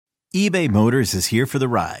eBay Motors is here for the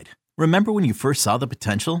ride. Remember when you first saw the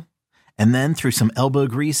potential? And then through some elbow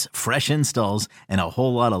grease, fresh installs, and a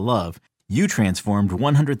whole lot of love, you transformed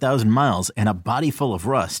 100,000 miles and a body full of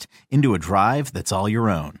rust into a drive that's all your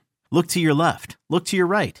own. Look to your left. Look to your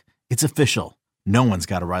right. It's official. No one's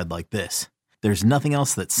got a ride like this. There's nothing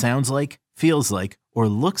else that sounds like, feels like, or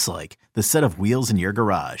looks like the set of wheels in your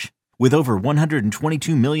garage. With over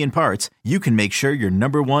 122 million parts, you can make sure your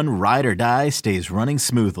number one ride or die stays running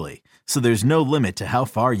smoothly. So there's no limit to how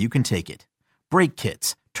far you can take it. Brake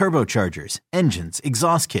kits, turbochargers, engines,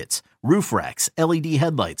 exhaust kits, roof racks, LED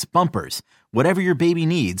headlights, bumpers, whatever your baby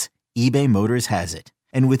needs, eBay Motors has it.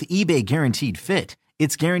 And with eBay Guaranteed Fit,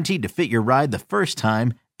 it's guaranteed to fit your ride the first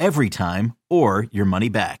time, every time, or your money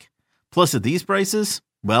back. Plus at these prices,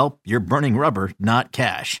 well, you're burning rubber, not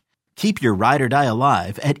cash. Keep your ride or die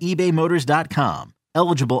alive at ebaymotors.com.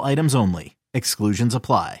 Eligible items only. Exclusions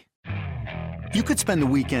apply. You could spend the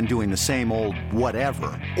weekend doing the same old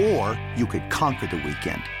whatever, or you could conquer the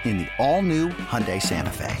weekend in the all-new Hyundai Santa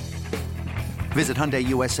Fe. Visit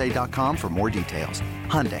HyundaiUSA.com for more details.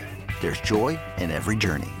 Hyundai, there's joy in every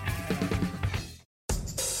journey.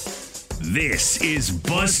 This is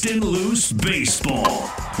Bustin' Loose Baseball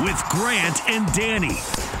with Grant and Danny.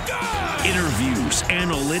 Interviews,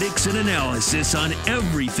 analytics, and analysis on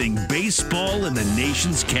everything baseball in the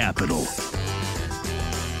nation's capital.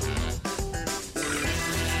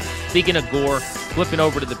 Speaking of Gore, flipping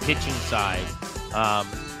over to the pitching side,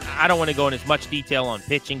 I don't want to go in as much detail on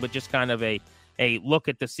pitching, but just kind of a look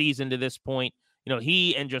at the season to this point. You know,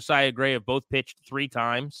 he and Josiah Gray have both pitched 3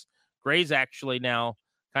 times. Gray's actually now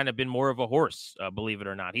kind of been more of a horse, believe it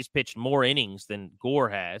or not. He's pitched more innings than Gore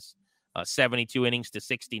has, 72 innings to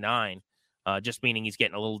 69, just meaning he's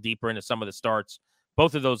getting a little deeper into some of the starts.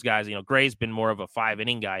 Both of those guys, you know, Gray's been more of a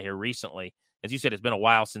 5-inning guy here recently. As you said, it's been a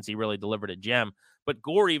while since he really delivered a gem. But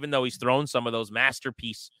Gore, even though he's thrown some of those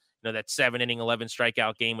masterpiece, you know, that 7-inning,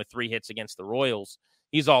 11-strikeout game with 3 hits against the Royals,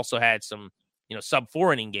 he's also had some, you know,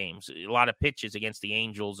 sub-4-inning games, a lot of pitches against the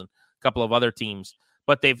Angels and a couple of other teams.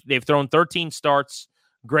 But they've thrown 13 starts.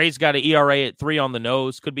 Gray's got an ERA at 3 on the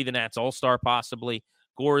nose, could be the Nats All-Star possibly.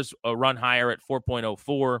 Gore's a run higher at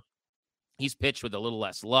 4.04. He's pitched with a little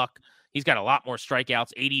less luck. He's got a lot more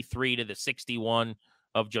strikeouts, 83 to the 61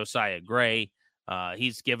 of Josiah Gray.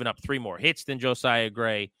 He's given up 3 more hits than Josiah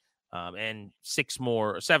Gray, and 7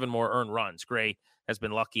 more earned runs. Gray has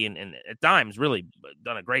been lucky and at times really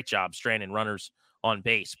done a great job stranding runners on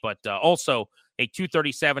base, but also a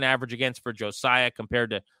 237 average against for Josiah compared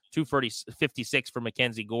to 256 for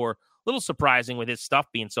Mackenzie Gore. A little surprising with his stuff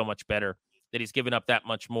being so much better that he's given up that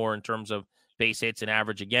much more in terms of base hits and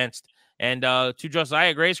average against. And to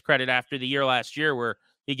Josiah Gray's credit, after the year last year where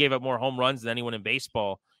he gave up more home runs than anyone in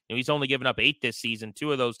baseball, you know, he's only given up 8 this season,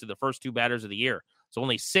 2 of those to the first 2 batters of the year. So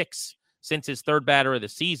only 6 since his 3rd batter of the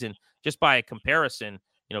season. Just by a comparison,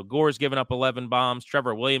 you know, Gore's given up 11 bombs.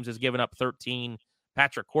 Trevor Williams has given up 13.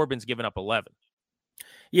 Patrick Corbin's given up 11.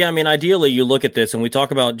 Yeah, I mean, ideally you look at this and we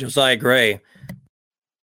talk about Josiah Gray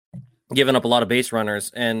giving up a lot of base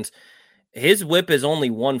runners, and his whip is only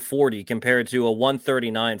 140 compared to a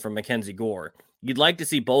 139 from Mackenzie Gore. You'd like to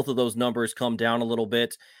see both of those numbers come down a little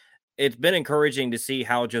bit. It's been encouraging to see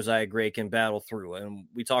how Josiah Gray can battle through. And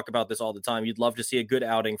we talk about this all the time. You'd love to see a good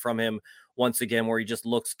outing from him once again, where he just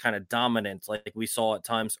looks kind of dominant like we saw at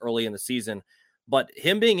times early in the season. But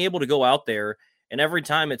him being able to go out there, and every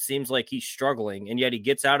time it seems like he's struggling, and yet he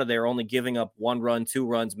gets out of there only giving up 1 run, 2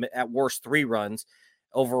 runs, at worst 3 runs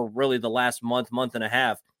over really the last month and a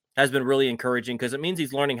half, has been really encouraging because it means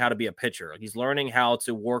he's learning how to be a pitcher. He's learning how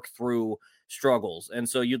to work through struggles. And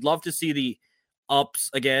so you'd love to see the ups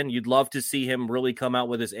again. You'd love to see him really come out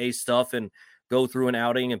with his ace stuff and go through an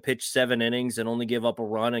outing and pitch 7 innings and only give up a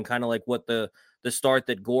run, and kind of like what the start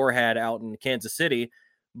that Gore had out in Kansas City.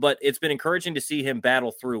 But it's been encouraging to see him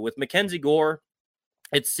battle through. With Mackenzie Gore,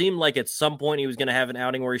 it seemed like at some point he was going to have an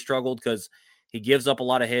outing where he struggled because he gives up a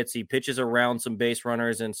lot of hits. He pitches around some base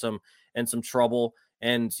runners and some trouble.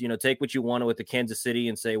 And, you know, take what you want with the Kansas City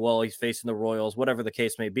and say, well, he's facing the Royals, whatever the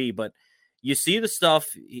case may be. But you see the stuff.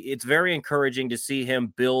 It's very encouraging to see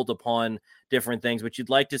him build upon different things, but you'd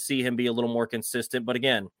like to see him be a little more consistent. But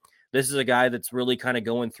again, this is a guy that's really kind of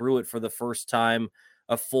going through it for the first time,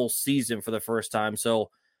 a full season for the first time. So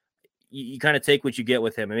you kind of take what you get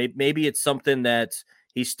with him. And maybe it's something that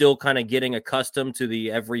he's still kind of getting accustomed to the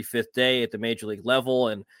every 5th day at the major league level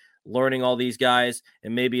and learning all these guys.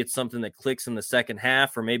 And maybe it's something that clicks in the second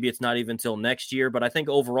half, or maybe it's not even till next year. But I think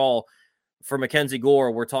overall for Mackenzie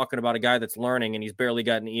Gore, we're talking about a guy that's learning, and he's barely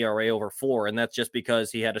got an ERA over 4. And that's just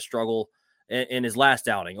because he had a struggle in his last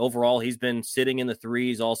outing. Overall, he's been sitting in the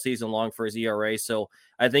threes all season long for his ERA. So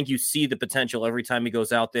I think you see the potential every time he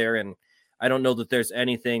goes out there. And I don't know that there's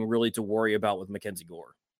anything really to worry about with Mackenzie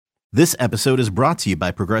Gore. This episode is brought to you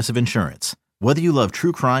by Progressive Insurance. Whether you love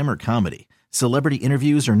true crime or comedy, celebrity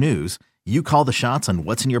interviews or news, you call the shots on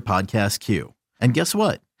what's in your podcast queue. And guess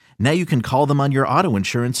what? Now you can call them on your auto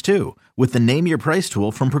insurance too with the Name Your Price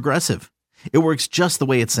tool from Progressive. It works just the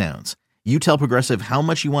way it sounds. You tell Progressive how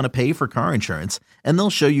much you want to pay for car insurance, and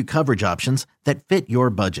they'll show you coverage options that fit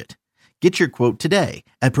your budget. Get your quote today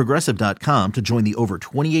at Progressive.com to join the over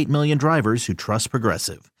 28 million drivers who trust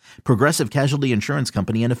Progressive. Progressive Casualty Insurance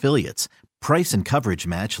Company and Affiliates. Price and coverage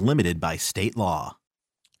match limited by state law.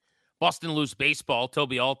 Boston Loose Baseball,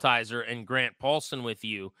 Toby Altizer and Grant Paulson with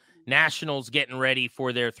you. Nationals getting ready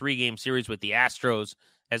for their 3-game series with the Astros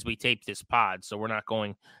as we tape this pod, so we're not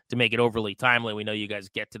going to make it overly timely. We know you guys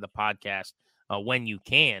get to the podcast when you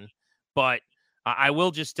can, but I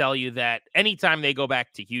will just tell you that anytime they go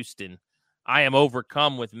back to Houston, I am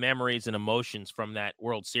overcome with memories and emotions from that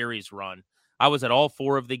World Series run. I was at all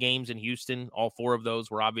 4 of the games in Houston. All 4 of those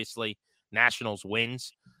were obviously Nationals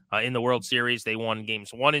wins. In the World Series, they won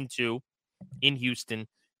games 1 and 2 in Houston,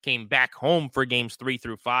 came back home for games 3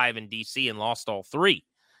 through 5 in D.C. and lost all 3.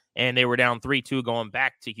 And they were down 3-2 going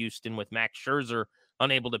back to Houston with Max Scherzer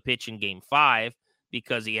unable to pitch in game 5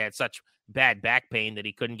 because he had such bad back pain that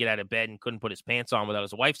he couldn't get out of bed and couldn't put his pants on without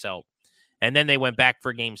his wife's help. And then they went back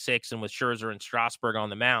for game 6 and with Scherzer and Strasburg on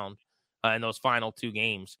the mound in those final 2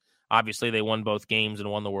 games. Obviously, they won both games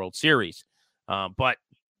and won the World Series. But,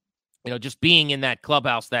 just being in that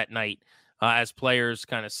clubhouse that night as players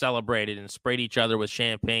kind of celebrated and sprayed each other with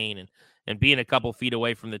champagne and being a couple feet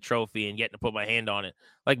away from the trophy and getting to put my hand on it.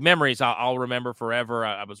 Like memories I'll remember forever.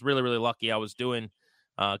 I was really, really lucky. I was doing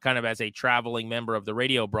kind of as a traveling member of the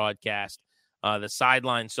radio broadcast, the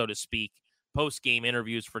sideline, so to speak, post-game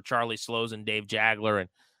interviews for Charlie Slows and Dave Jagler, and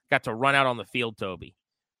got to run out on the field, Toby,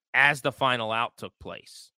 as the final out took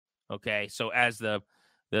place. Okay, so as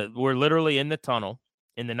we're literally in the tunnel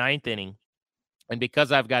in the 9th inning, and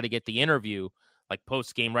because I've got to get the interview, like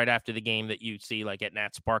post-game right after the game that you see like at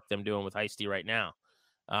Nats Park them doing with Heisty right now,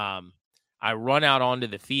 I run out onto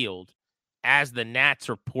the field as the Nats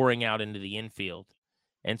are pouring out into the infield.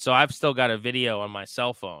 And so I've still got a video on my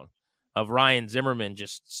cell phone of Ryan Zimmerman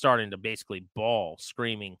just starting to basically bawl,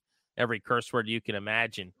 screaming every curse word you can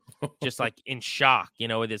imagine, just like in shock,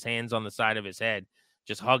 with his hands on the side of his head,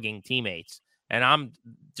 just hugging teammates. And I'm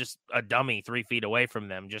just a dummy 3 feet away from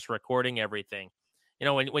them, just recording everything.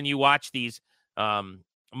 When you watch these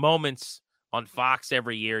moments on Fox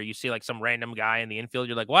every year, you see like some random guy in the infield.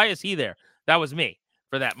 You're like, why is he there? That was me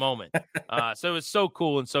for that moment. So it was so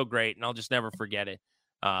cool and so great, and I'll just never forget it.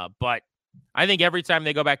 But I think every time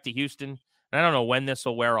they go back to Houston, and I don't know when this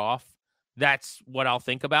will wear off, that's what I'll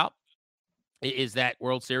think about is that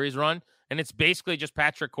World Series run. And it's basically just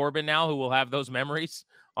Patrick Corbin now who will have those memories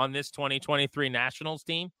on this 2023 Nationals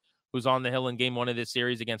team, who's on the hill in game 1 of this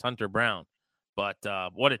series against Hunter Brown. But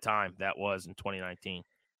what a time that was in 2019.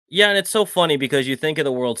 Yeah, and it's so funny because you think of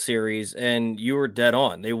the World Series and you were dead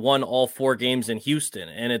on. They won all 4 games in Houston.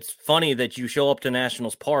 And it's funny that you show up to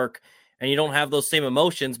Nationals Park and you don't have those same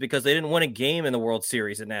emotions because they didn't win a game in the World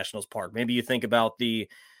Series at Nationals Park. Maybe you think about the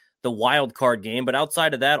wild card game, but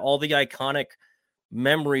outside of that, all the iconic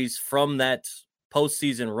memories from that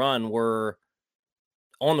postseason run were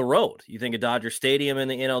on the road. You think of Dodger Stadium in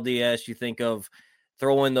the NLDS, you think of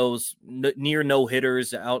throwing those near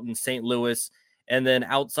no-hitters out in St. Louis, and then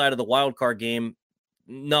outside of the wild card game,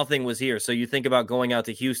 nothing was here. So you think about going out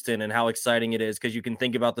to Houston and how exciting it is because you can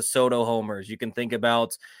think about the Soto homers. You can think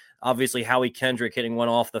about, obviously, Howie Kendrick hitting one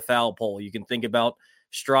off the foul pole. You can think about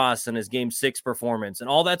Strauss and his Game 6 performance, and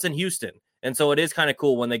all that's in Houston. And so it is kind of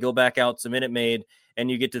cool when they go back out to Minute Maid and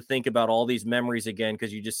you get to think about all these memories again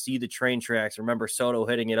because you just see the train tracks. Remember Soto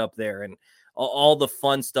hitting it up there and all the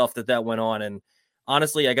fun stuff that went on. And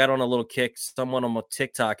honestly, I got on a little kick. Someone on my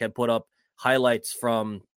TikTok had put up highlights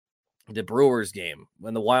from the Brewers game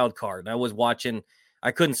when the wild card. And I was watching.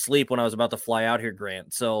 I couldn't sleep when I was about to fly out here,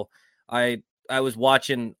 Grant. So I was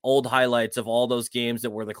watching old highlights of all those games that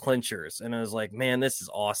were the clinchers. And I was like, man, this is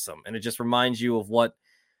awesome. And it just reminds you of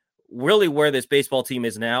where this baseball team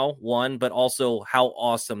is now, one, but also how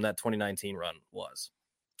awesome that 2019 run was.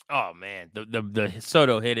 Oh, man, the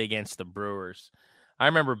Soto hit against the Brewers. I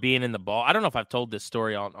remember being in the ball. I don't know if I've told this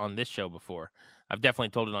story on this show before. I've definitely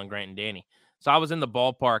told it on Grant and Danny. So I was in the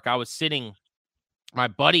ballpark. I was sitting. My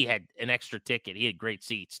buddy had an extra ticket. He had great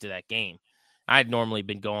seats to that game. I had normally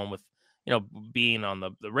been going with, being on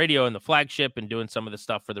the radio and the flagship and doing some of the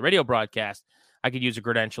stuff for the radio broadcast. I could use a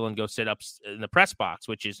credential and go sit up in the press box,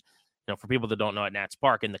 which is for people that don't know, at Nats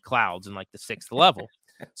Park in the clouds in like the 6th level.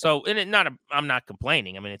 So, and I'm not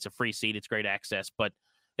complaining. I mean, it's a free seat. It's great access, but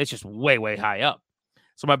it's just way, way high up.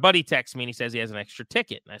 So my buddy texts me and he says he has an extra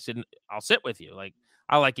ticket. And I said, I'll sit with you. Like,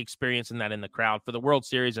 I like experiencing that in the crowd. For the World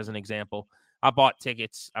Series, as an example, I bought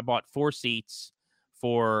tickets. I bought 4 seats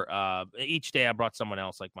for each day. I brought someone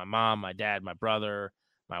else, like my mom, my dad, my brother,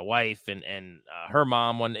 my wife, and her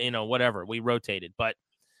mom, whatever. We rotated. But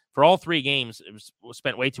for all 3 games, it was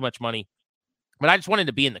spent way too much money. But I just wanted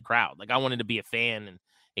to be in the crowd. Like, I wanted to be a fan and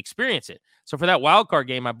experience it. So for that wild card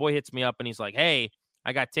game, my boy hits me up and he's like, hey,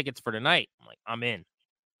 I got tickets for tonight. I'm like, I'm in.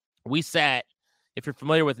 We sat, if you're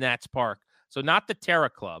familiar with Nats Park, so not the Terra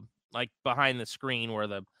Club, like behind the screen where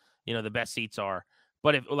the best seats are,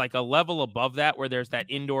 but if like a level above that where there's that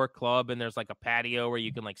indoor club and there's like a patio where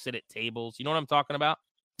you can like sit at tables. You know what I'm talking about?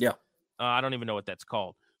 Yeah. I don't even know what that's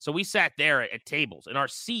called. So we sat there at tables, and our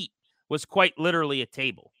seat was quite literally a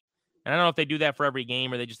table. And I don't know if they do that for every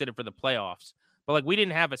game or they just did it for the playoffs. But like, we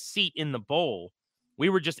didn't have a seat in the bowl. We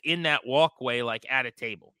were just in that walkway, like at a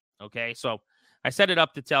table. Okay. So I set it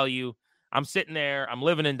up to tell you I'm sitting there. I'm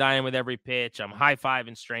living and dying with every pitch. I'm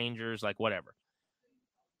high-fiving strangers, like whatever.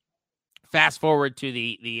 Fast forward to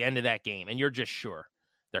the end of that game, and you're just sure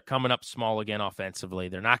they're coming up small again offensively.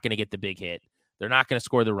 They're not going to get the big hit. They're not going to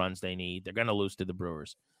score the runs they need. They're going to lose to the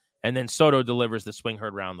Brewers. And then Soto delivers the swing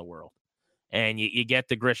heard around the world. And you get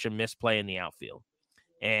the Grisham misplay in the outfield.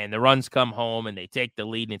 And the runs come home, and they take the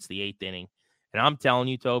lead, and it's the 8th inning. And I'm telling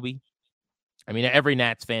you, Toby, I mean, every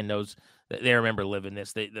Nats fan knows that they remember living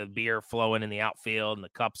this. The beer flowing in the outfield and the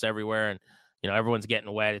cups everywhere, and everyone's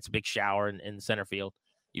getting wet. It's a big shower in the center field.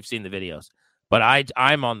 You've seen the videos. But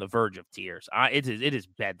I'm on the verge of tears. It is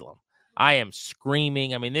bedlam. I am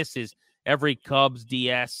screaming. I mean, this is every Cubs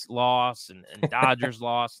DS loss and Dodgers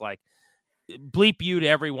loss. Like, bleep you to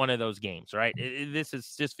every one of those games, right? This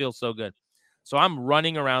just feels so good. So I'm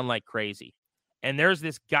running around like crazy. And there's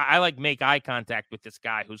this guy, I like make eye contact with this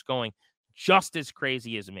guy who's going just as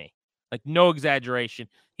crazy as me. Like, no exaggeration.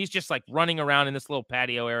 He's just like running around in this little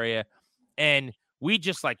patio area. And we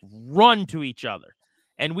just like run to each other.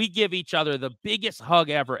 And we give each other the biggest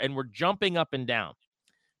hug ever. And we're jumping up and down.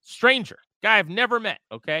 Stranger, guy I've never met.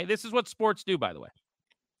 Okay. This is what sports do, by the way.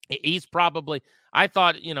 He's probably, I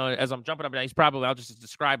thought, as I'm jumping up and down, he's probably, I'll just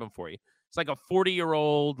describe him for you. It's like a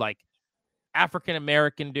 40-year-old, like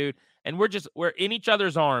African-American dude. And we're in each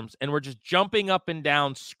other's arms and we're just jumping up and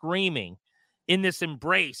down, screaming in this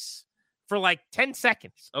embrace for like 10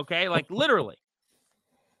 seconds. Okay. Like, literally,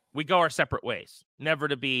 we go our separate ways, never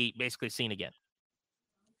to be basically seen again.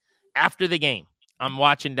 After the game, I'm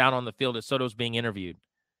watching down on the field as Soto's being interviewed.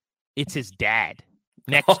 It's his dad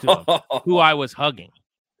next to him, who I was hugging.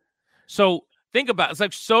 So think about it. It's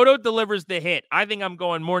like Soto delivers the hit. I think I'm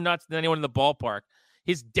going more nuts than anyone in the ballpark.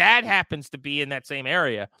 His dad happens to be in that same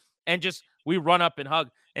area, and just we run up and hug.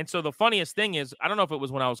 And so the funniest thing is, I don't know if it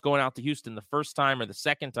was when I was going out to Houston the first time or the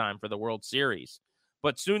second time for the World Series,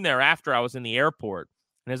 but soon thereafter I was in the airport.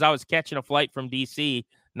 And as I was catching a flight from D.C.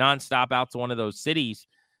 nonstop out to one of those cities,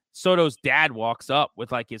 Soto's dad walks up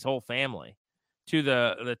with like his whole family to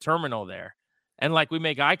the terminal there. And like we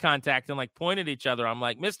make eye contact and like point at each other. I'm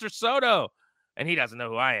like, Mr. Soto. And he doesn't know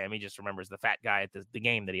who I am. He just remembers the fat guy at the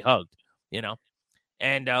game that he hugged,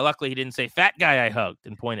 And luckily he didn't say fat guy I hugged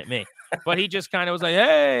and point at me. But he just kind of was like,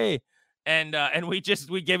 hey. And we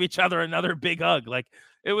give each other another big hug. Like,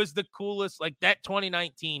 it was the coolest. Like, that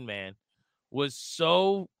 2019, man, was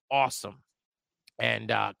so awesome. And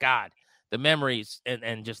God, the memories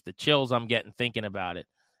and just the chills I'm getting thinking about it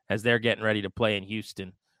as they're getting ready to play in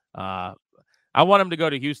Houston. I want them to go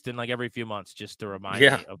to Houston like every few months just to remind me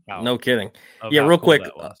of how. No kidding. Yeah, real quick,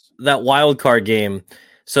 that wild card game.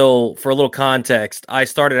 So for a little context, I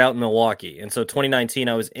started out in Milwaukee. And so 2019,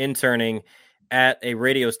 I was interning at a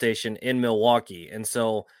radio station in Milwaukee. And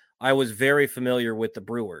so I was very familiar with the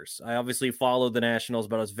Brewers. I obviously followed the Nationals,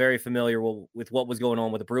 but I was very familiar with what was going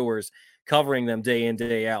on with the Brewers, covering them day in,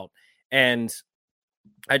 day out. And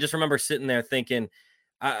I just remember sitting there thinking,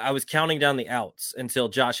 I was counting down the outs until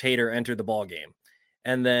Josh Hader entered the ball game.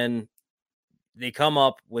 And then they come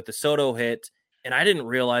up with the Soto hit, and I didn't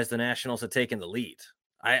realize the Nationals had taken the lead.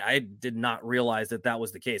 I did not realize that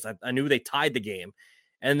was the case. I knew they tied the game.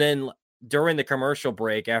 And then during the commercial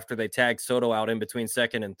break, after they tagged Soto out in between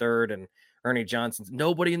second and third, and Ernie Johnson's,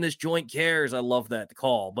 nobody in this joint cares. I love that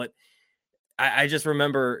call. But I just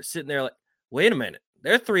remember sitting there like, wait a minute.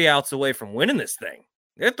 They're 3 outs away from winning this thing.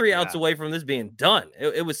 They're 3 outs away from this being done.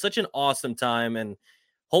 It was such an awesome time. And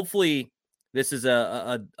hopefully this is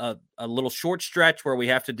a little short stretch where we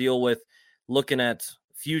have to deal with looking at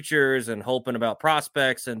futures and hoping about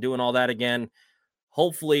prospects and doing all that again.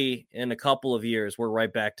 hopefully in a couple of years, we're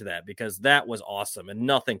right back to that, because that was awesome and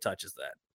nothing touches that.